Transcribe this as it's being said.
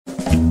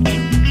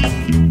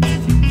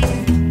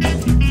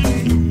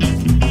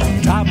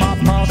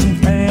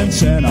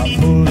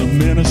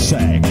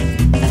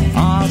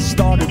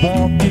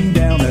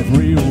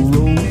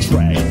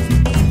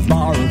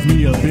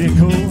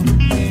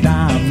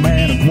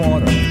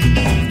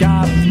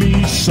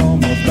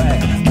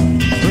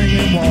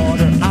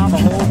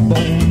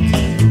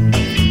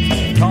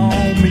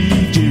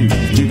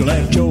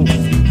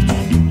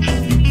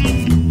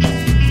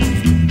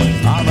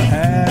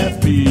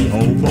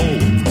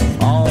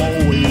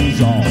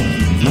always on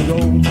the go.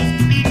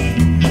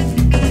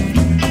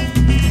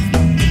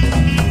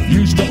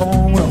 Used to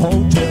own a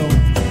hotel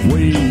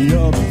way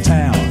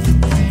uptown.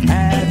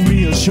 Had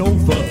me a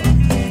chauffeur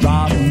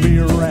driving me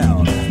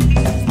around.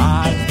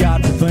 I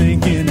got to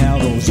thinking how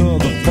those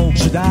other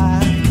folks should die.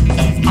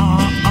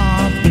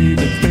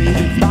 Baby,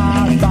 baby,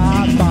 bye,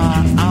 bye,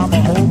 bye. I'm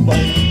a hobo.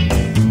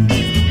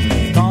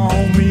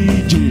 Call me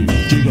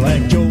Jiggle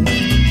like Joe.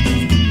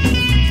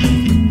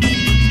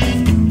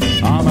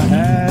 I'm a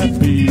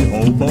happy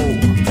hobo,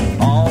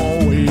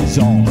 always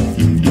on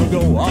the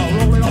go. I'll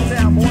roll it on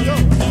down, boy, go.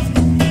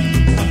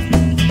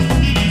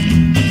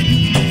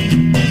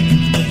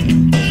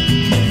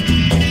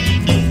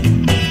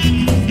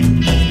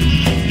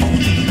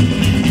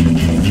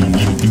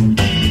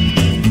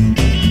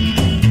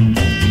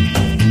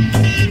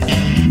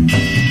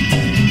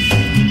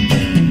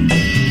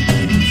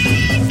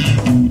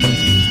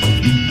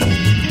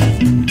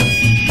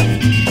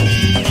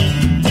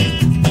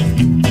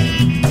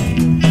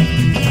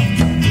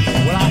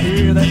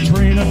 That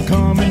train a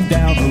coming down